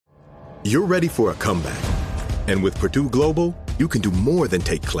You're ready for a comeback. And with Purdue Global, you can do more than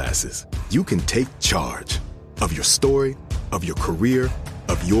take classes. You can take charge of your story, of your career,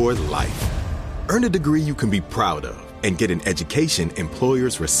 of your life. Earn a degree you can be proud of and get an education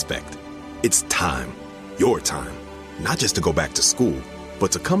employers respect. It's time, your time, not just to go back to school,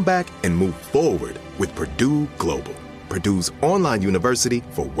 but to come back and move forward with Purdue Global, Purdue's online university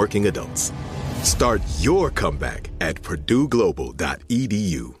for working adults. Start your comeback at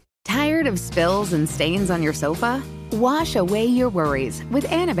purdueglobal.edu. Tired of spills and stains on your sofa? Wash away your worries with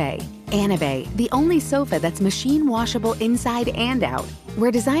Anabay. Anabay, the only sofa that's machine washable inside and out,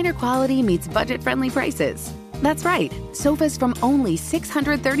 where designer quality meets budget-friendly prices. That's right, sofas from only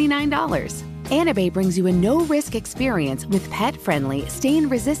 $639. Anabay brings you a no-risk experience with pet-friendly,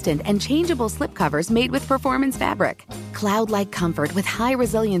 stain-resistant, and changeable slipcovers made with performance fabric, cloud-like comfort with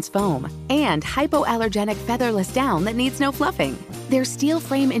high-resilience foam, and hypoallergenic featherless down that needs no fluffing. Their steel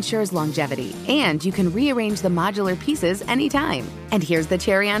frame ensures longevity, and you can rearrange the modular pieces anytime. And here's the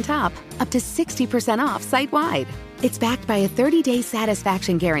cherry on top, up to 60% off site-wide. It's backed by a 30-day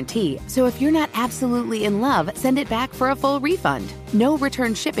satisfaction guarantee, so if you're not absolutely in love, send it back for a full refund. No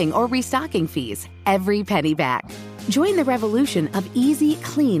return shipping or restocking fees. Every penny back. Join the revolution of easy,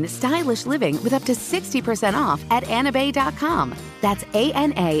 clean, stylish living with up to 60% off at anabay.com. That's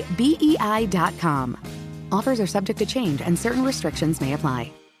ANABEI.com. Offers are subject to change and certain restrictions may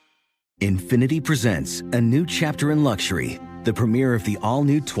apply. Infiniti presents a new chapter in luxury, the premiere of the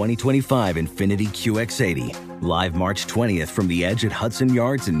all-new 2025 Infiniti QX80, live March 20th from the Edge at Hudson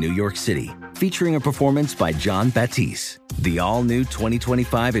Yards in New York City, featuring a performance by John Batiste. The all-new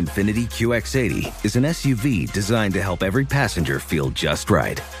 2025 Infiniti QX80 is an SUV designed to help every passenger feel just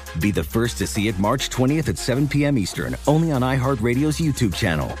right. Be the first to see it March 20th at 7 p.m. Eastern, only on iHeartRadio's YouTube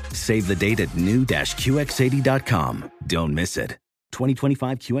channel. Save the date at new-QX80.com. Don't miss it.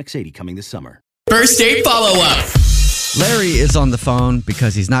 2025 QX80 coming this summer. First date follow-up. Larry is on the phone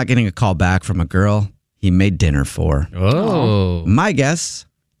because he's not getting a call back from a girl he made dinner for. Oh. My guess,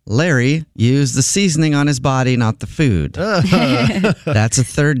 Larry used the seasoning on his body, not the food. That's a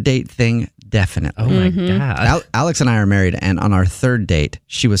third date thing, definitely. Oh, my God. Alex and I are married, and on our third date,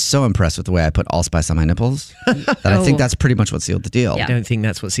 she was so impressed with the way I put allspice on my nipples that I think that's pretty much what sealed the deal. I don't think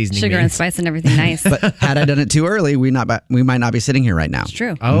that's what seasoning Sugar means. and spice and everything nice. But had I done it too early, we might not be sitting here right now. It's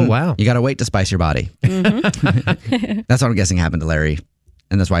true. Oh, wow. You got to wait to spice your body. That's what I'm guessing happened to Larry,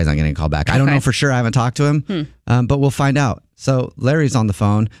 and that's why he's not getting a call back. I don't know for sure. I haven't talked to him, but we'll find out. So Larry's on the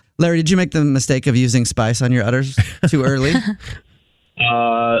phone. Larry, did you make the mistake of using spice on your udders too early?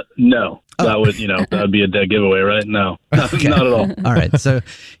 No. That would, that'd be a dead giveaway, right? No, not at all. All right. So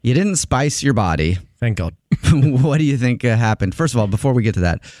you didn't spice your body. Thank God. What do you think happened? First of all, before we get to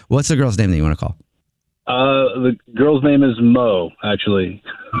that, what's the girl's name that you want to call? The girl's name is Mo, actually.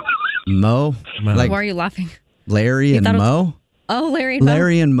 Mo? Why are you laughing? Larry and Mo? Larry and Mo?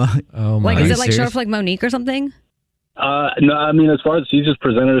 Larry and Mo. Oh, my. Like, is it like short for like Monique or something? No, I mean, as far as she just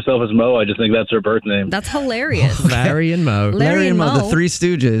presented herself as Mo, I just think that's her birth name. That's hilarious. Larry and Mo. Larry and Mo, the Three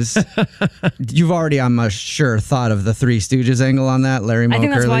Stooges. You've already, I'm sure, thought of the Three Stooges angle on that, Larry, Mo, I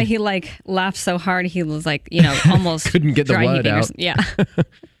think that's Curly. why he laughed so hard. He was like, almost couldn't get the dry word heaving out. Yeah.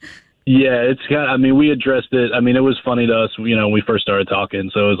 Yeah, it's kind of, I mean, we addressed it. I mean, it was funny to us, when we first started talking.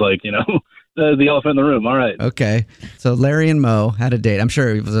 So it was like, the elephant in the room. All right. Okay. So Larry and Mo had a date. I'm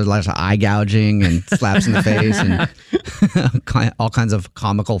sure it was a lot of eye gouging and slaps in the face and all kinds of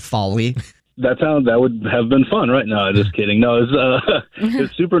comical folly. That would have been fun, right? No, just kidding. No, it's a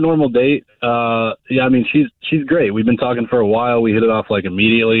super normal date. Yeah, I mean, she's great. We've been talking for a while. We hit it off like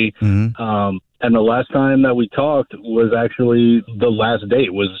immediately. Mm-hmm. And the last time that we talked was actually the last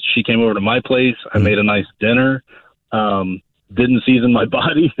date. She came over to my place. I made a nice dinner. Didn't season my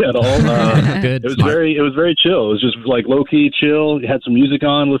body at all. Good. It was very chill. It was just like low key chill. Had some music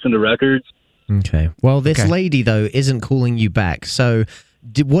on, listened to records. Okay. Well, this lady though isn't calling you back. So,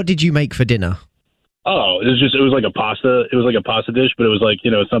 what did you make for dinner? Oh, it was like a pasta. It was like a pasta dish, but it was like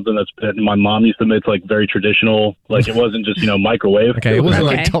something that my mom used to make, like very traditional. Like it wasn't just microwave. Okay, it wasn't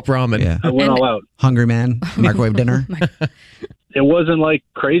like top ramen. Yeah. I went all out. Hungry man, microwave dinner. It wasn't like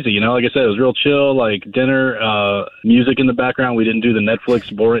crazy, like I said, it was real chill, like dinner, music in the background. We didn't do the Netflix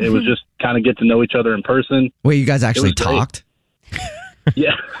board. It was just kind of get to know each other in person. Wait, you guys actually talked?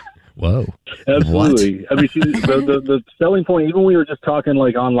 Yeah. Whoa. Absolutely. What? I mean, the selling point, even when we were just talking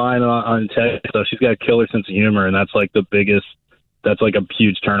like online on text, so she's got a killer sense of humor, and that's like that's like a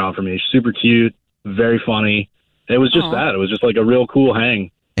huge turn on for me. She's super cute, very funny. It was just that. It was just like a real cool hang.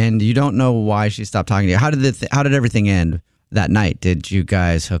 And you don't know why she stopped talking to you. How did everything end that night? Did you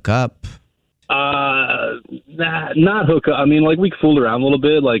guys hook up? Not hook up. I mean, like, we fooled around a little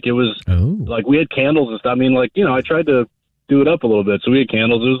bit. Like, it was, like, we had candles and stuff. I mean, like, I tried to do it up a little bit. So we had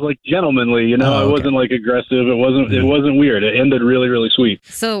candles. It was, like, gentlemanly, I wasn't, like, aggressive. It wasn't weird. It ended really, really sweet.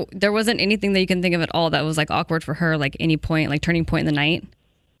 So there wasn't anything that you can think of at all that was, like, awkward for her, like, any point, like, turning point in the night?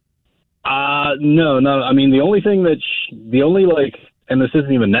 No. I mean, the only thing that, and this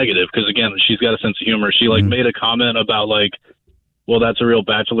isn't even negative, because, again, she's got a sense of humor. She, like, made a comment about, like, well, that's a real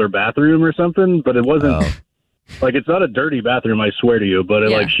bachelor bathroom or something, but it wasn't... Like, it's not a dirty bathroom, I swear to you, but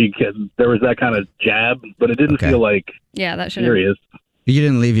there was that kind of jab, but it didn't feel like that serious. You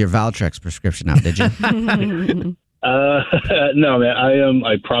didn't leave your Valtrex prescription out, did you? No, man.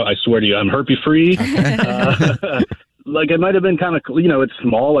 I swear to you, I'm herpes free. Like, it might have been kind of, it's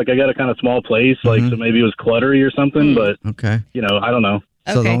small. Like, I got a kind of small place, like, so maybe it was cluttery or something, but, I don't know.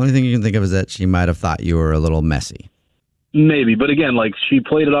 So the only thing you can think of is that she might have thought you were a little messy. Maybe, but again, like, she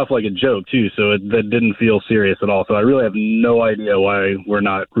played it off like a joke too, so that didn't feel serious at all. So I really have no idea why we're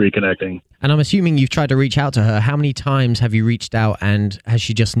not reconnecting. And I'm assuming you've tried to reach out to her. How many times have you reached out, and has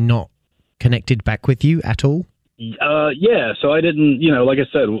she just not connected back with you at all? Yeah. So I didn't, like I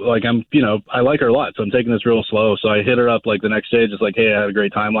said, like, I'm, I like her a lot, so I'm taking this real slow. So I hit her up like the next day, just like, hey, I had a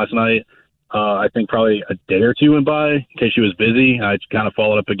great time last night. I think probably a day or two went by in case she was busy. I kind of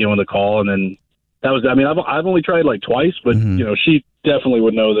followed up again with a call, and then. That was. I mean, I've only tried like twice, but she definitely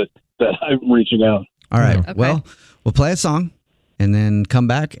would know that I'm reaching out. All right. Okay. Well, we'll play a song and then come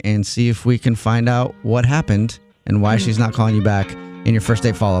back and see if we can find out what happened and why she's not calling you back in your first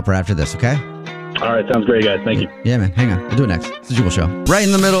date follow-up right after this. Okay. All right. Sounds great, guys. Thank you. Yeah, man. Hang on. We'll do it next. It's the Jubal Show. Right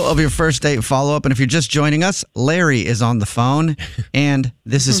in the middle of your first date follow-up. And if you're just joining us, Larry is on the phone. And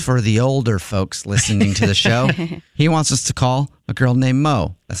this is for the older folks listening to the show. He wants us to call a girl named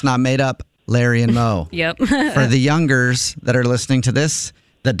Mo. That's not made up. Larry and Mo. Yep. For the youngers that are listening to this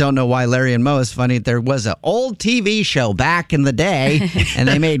that don't know why Larry and Mo is funny, there was an old TV show back in the day, and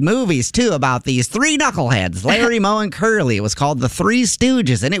they made movies, too, about these three knuckleheads, Larry, Mo, and Curly. It was called The Three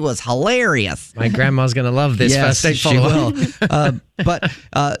Stooges, and it was hilarious. My grandma's going to love this first date follow-up. She will. But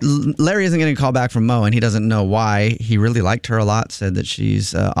Larry isn't getting a call back from Mo, and he doesn't know why. He really liked her a lot, said that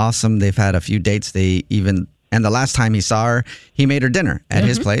she's awesome. They've had a few dates. And the last time he saw her, he made her dinner at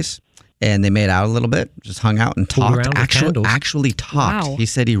his place. And they made out a little bit, just hung out and talked. Actually talked. Wow. He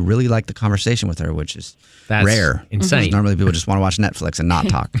said he really liked the conversation with her, which is rare. Insane. Normally people just want to watch Netflix and not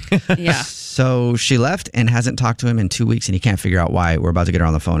talk. Yeah. So she left and hasn't talked to him in 2 weeks, and he can't figure out why. We're about to get her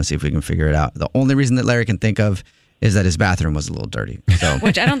on the phone and see if we can figure it out. The only reason that Larry can think of is that his bathroom was a little dirty. So,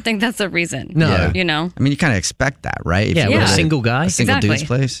 which I don't think that's a reason. No. Yeah. I mean, you kind of expect that, right? If yeah, you with a single guy. A single dude's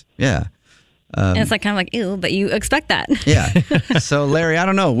place. Yeah. And it's like kind of like, ew, but you expect that. Yeah. So, Larry, I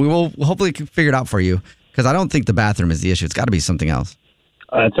don't know. We will hopefully figure it out for you, because I don't think the bathroom is the issue. It's got to be something else.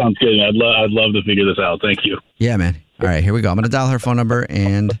 That sounds good. I'd love to figure this out. Thank you. Yeah, man. All right, here we go. I'm going to dial her phone number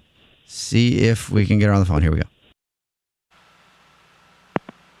and see if we can get her on the phone. Here we go.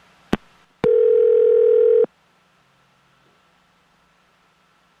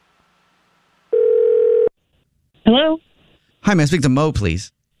 Hello. Hi, may I speak to Mo,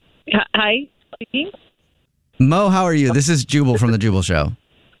 please? Hi. Speaking. Mo, how are you? This is Jubal from the Jubal Show.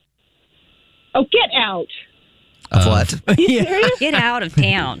 Oh, get out. Of what? Get out of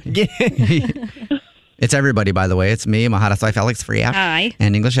town. It's everybody, by the way. It's me, my hottest wife, Alex Friach. Hi.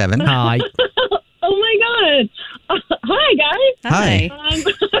 And English Evan. Hi. Oh, my God. Hi, guys. Hi.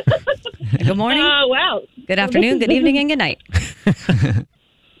 Good morning. Wow. Good afternoon, good evening, and good night.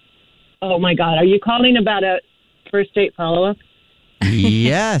 Oh, my God. Are you calling about a first date follow-up?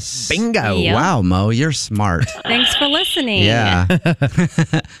 Yes. Bingo. Yep. Wow, Mo, you're smart. Thanks for listening. Yeah.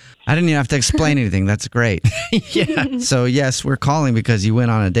 I didn't even have to explain anything. That's great. Yeah. So, yes, we're calling because you went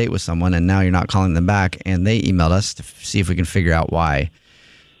on a date with someone and now you're not calling them back. And they emailed us to see if we can figure out why.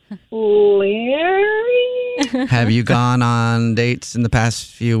 Larry? Have you gone on dates in the past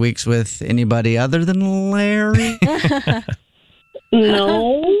few weeks with anybody other than Larry?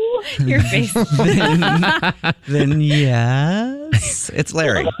 No. Your face. Then yes. It's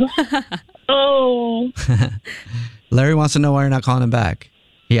Larry. Oh. Larry wants to know why you're not calling him back.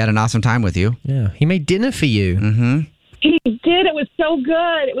 He had an awesome time with you. Yeah. He made dinner for you. Mm-hmm. He did. It was so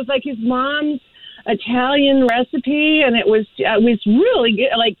good. It was like his mom's Italian recipe, and it was really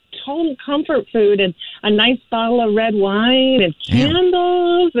good, like total comfort food, and a nice bottle of red wine and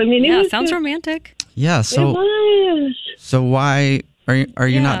candles. I mean, Yeah, it sounds just, romantic. Yeah, It so was. so why are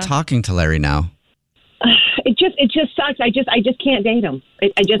you not Yeah. talking to Larry now? It just sucks. I just can't date him.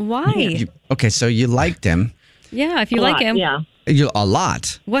 I just Why? Okay, so you liked him Yeah, if you a like lot, him. Yeah. a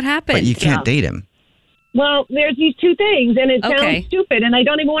lot, What happened? but you can't Yeah. date him. Well, there's these two things, and it sounds stupid, and I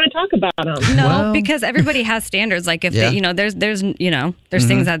don't even want to talk about them. No, because everybody has standards. Like if they, there's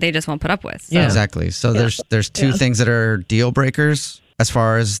things that they just won't put up with. So. Yeah, exactly. So there's two things that are deal breakers as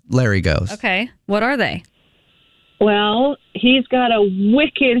far as Larry goes. Okay, what are they? Well, he's got a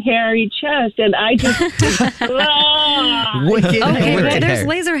wicked hairy chest, and I just wicked Okay, well, there's hair.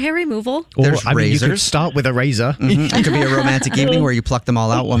 laser hair removal. There's you could razors. start with a razor. It could be a romantic evening where you pluck them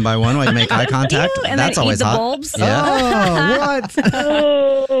all out one by one while you make eye contact. And That's then always eat the hot. bulbs. Yeah.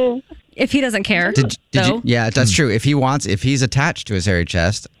 Oh, what? If he doesn't care. Did you, yeah, that's true. If he's attached to his hairy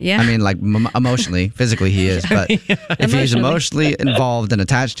chest. Yeah. I mean, like emotionally, physically he is, but if he's emotionally involved and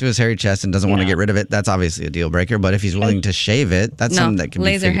attached to his hairy chest and doesn't want to get rid of it, that's obviously a deal breaker. But if he's willing to shave it, that's something that can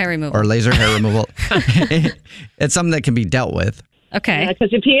laser be hair removal. or laser hair removal. It's something that can be dealt with. Okay.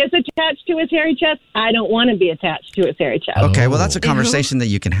 Because if he is attached to his hairy chest, I don't want to be attached to his hairy chest. Okay, well that's a conversation that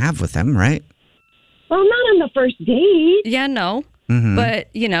you can have with them, right? Well, not on the first date. Yeah, no. But,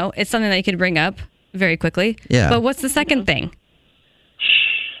 it's something that you could bring up very quickly. Yeah. But what's the second thing?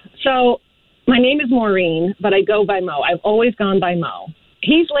 So, my name is Maureen, but I go by Mo. I've always gone by Mo.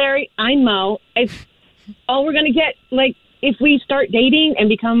 He's Larry. I'm Mo. It's all we're going to get. Like, if we start dating and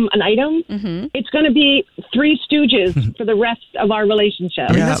become an item, it's going to be Three Stooges for the rest of our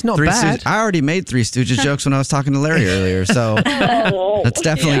relationship. Yeah, that's not Three bad. Stooges. I already made Three Stooges jokes when I was talking to Larry earlier, so that's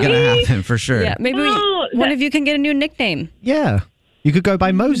definitely going to happen for sure. Yeah, maybe one of you can get a new nickname. Yeah. You could go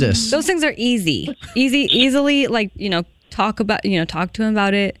by Moses. Those things are easily, like, talk to him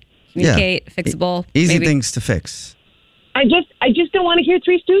about it, communicate, fixable. Easy maybe. things to fix. I just don't want to hear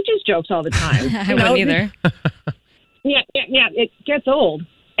Three Stooges jokes all the time. I wouldn't either. Yeah. It gets old.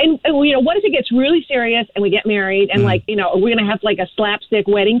 And what if it gets really serious and we get married and are we going to have like a slapstick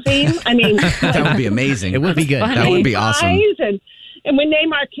wedding theme? I mean, That would be amazing. It would be good. That would be awesome. And we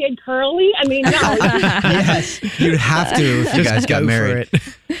name our kid Curly. I mean, no. Yes, you'd have to if you guys got go married. for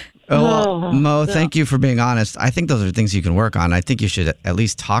it. Oh, Mo, thank you for being honest. I think those are things you can work on. I think you should at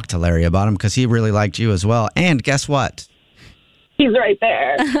least talk to Larry about him because he really liked you as well. And guess what? He's right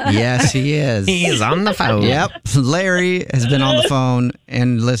there. Yes, he is. He's on the phone. Yep. Larry has been on the phone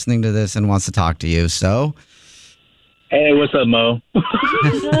and listening to this and wants to talk to you. So, Hey, what's up, Mo?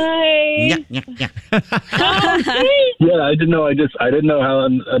 Hi. yeah. Yeah, I didn't know. I didn't know how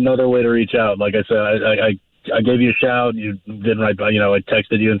another way to reach out. Like I said, I gave you a shout. You didn't write. I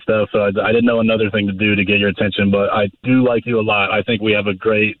texted you and stuff. So I didn't know another thing to do to get your attention. But I do like you a lot. I think we have a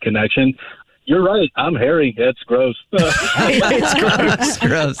great connection. You're right. I'm hairy. That's gross. It's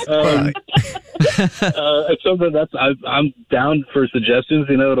gross. It's something I'm down for suggestions.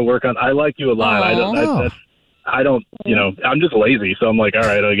 To work on. I like you a lot. I don't, I'm just lazy. So I'm like, all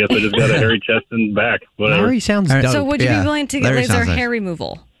right, I guess I just got a hairy chest and back. Whatever. Larry sounds dope. So would you be willing to get Larry laser sounds nice. hair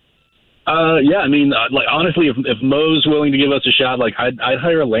removal? Yeah, I mean, like honestly, if Mo's willing to give us a shot, like I'd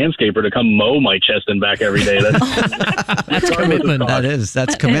hire a landscaper to come mow my chest and back every day. That's commitment.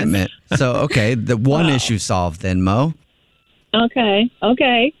 That's commitment. So, okay, the one issue solved then, Mo. Okay.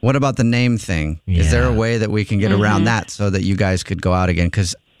 What about the name thing? Is there a way that we can get around that so that you guys could go out again?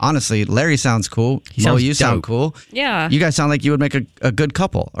 Because honestly, Larry sounds cool. Mo, you sound cool. Yeah. You guys sound like you would make a good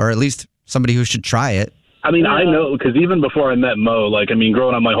couple, or at least somebody who should try it. I mean, I know, because even before I met Mo,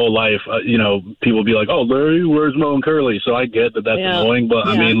 growing up my whole life, people would be like, oh, Larry, where's Mo and Curly? So I get that that's annoying, but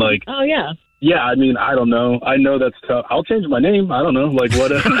I mean, like... Oh, yeah. Yeah, I mean, I don't know. I know that's tough. I'll change my name. I don't know. Like,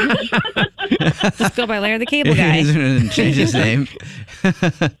 what? Just go by Larry the Cable Guy. He's going to change his name.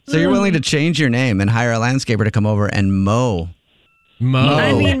 So you're willing to change your name and hire a landscaper to come over and mow.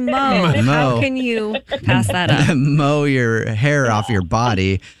 I mean, Mo. How can you pass that up? Mow your hair off your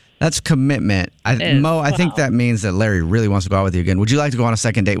body. That's commitment. Mo, I think that means that Larry really wants to go out with you again. Would you like to go on a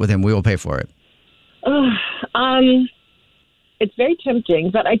second date with him? We will pay for it. It's very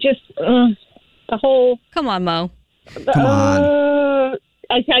tempting, but I just the whole. Come on, Mo. Come on.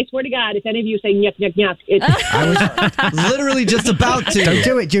 I swear to God, if any of you say nyuk nyuk nyuk, it's. I was literally just about to. Don't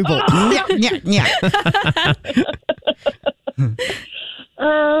do it, Jubal. Nyuk, nyuk, nyuk.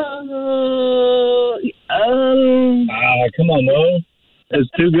 Come on, Mo. It's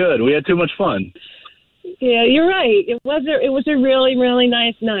too good. We had too much fun. Yeah, you're right. It was a really, really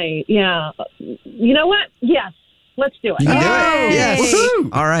nice night. Yeah. You know what? Yes. Let's do it. You can do it. Yes. Woo-hoo.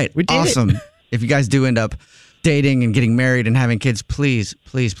 All right. Awesome. If you guys do end up dating and getting married and having kids, please,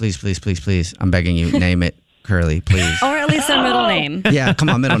 I'm begging you, name it Curly, please. Or at least a middle name. Yeah, come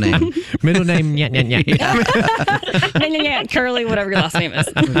on, middle name. Middle name, yeah. Curly, whatever your last name is.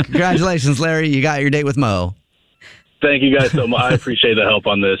 Congratulations, Larry. You got your date with Mo. Thank you guys so much. I appreciate the help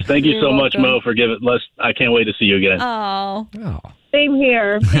on this. Thank you so much, Mo, for giving. I can't wait to see you again. Oh. Same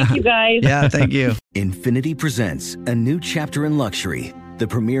here. Thank you, guys. Yeah, thank you. Infinity presents a new chapter in luxury, the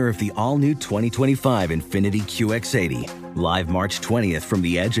premiere of the all-new 2025 Infinity QX80, live March 20th from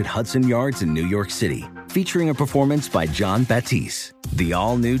the Edge at Hudson Yards in New York City, featuring a performance by John Batiste. The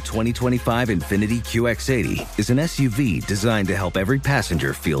all-new 2025 Infinity QX80 is an SUV designed to help every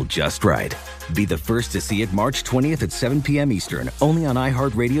passenger feel just right. Be the first to see it March 20th at 7 p.m. Eastern, only on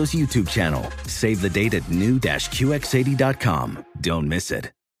iHeartRadio's YouTube channel. Save the date at new-QX80.com. Don't miss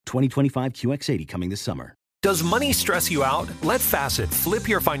it. 2025 QX80 coming this summer. Does money stress you out? Let Facet flip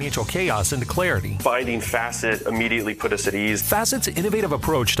your financial chaos into clarity. Finding Facet immediately put us at ease. Facet's innovative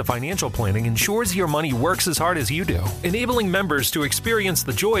approach to financial planning ensures your money works as hard as you do, enabling members to experience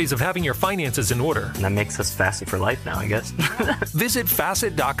the joys of having your finances in order. And that makes us Facet for life now, I guess. Visit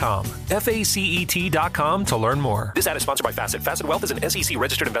Facet.com, FACET.com to learn more. This ad is sponsored by Facet. Facet Wealth is an SEC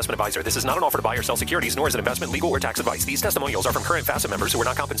registered investment advisor. This is not an offer to buy or sell securities, nor is it investment, legal, or tax advice. These testimonials are from current Facet members who are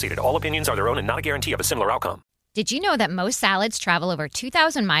not compensated. All opinions are their own and not a guarantee of a similar outcome. Did you know that most salads travel over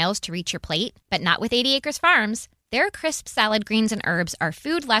 2,000 miles to reach your plate? But not with 80 Acres Farms. Their crisp salad greens and herbs are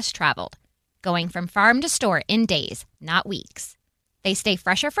food less traveled, going from farm to store in days, not weeks. They stay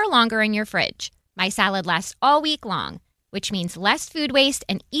fresher for longer in your fridge. My salad lasts all week long, which means less food waste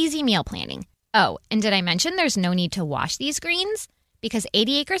and easy meal planning. Oh, and did I mention there's no need to wash these greens? Because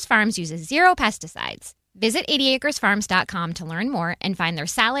 80 Acres Farms uses 0 pesticides. Visit 80acresfarms.com to learn more and find their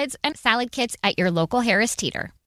salads and salad kits at your local Harris Teeter.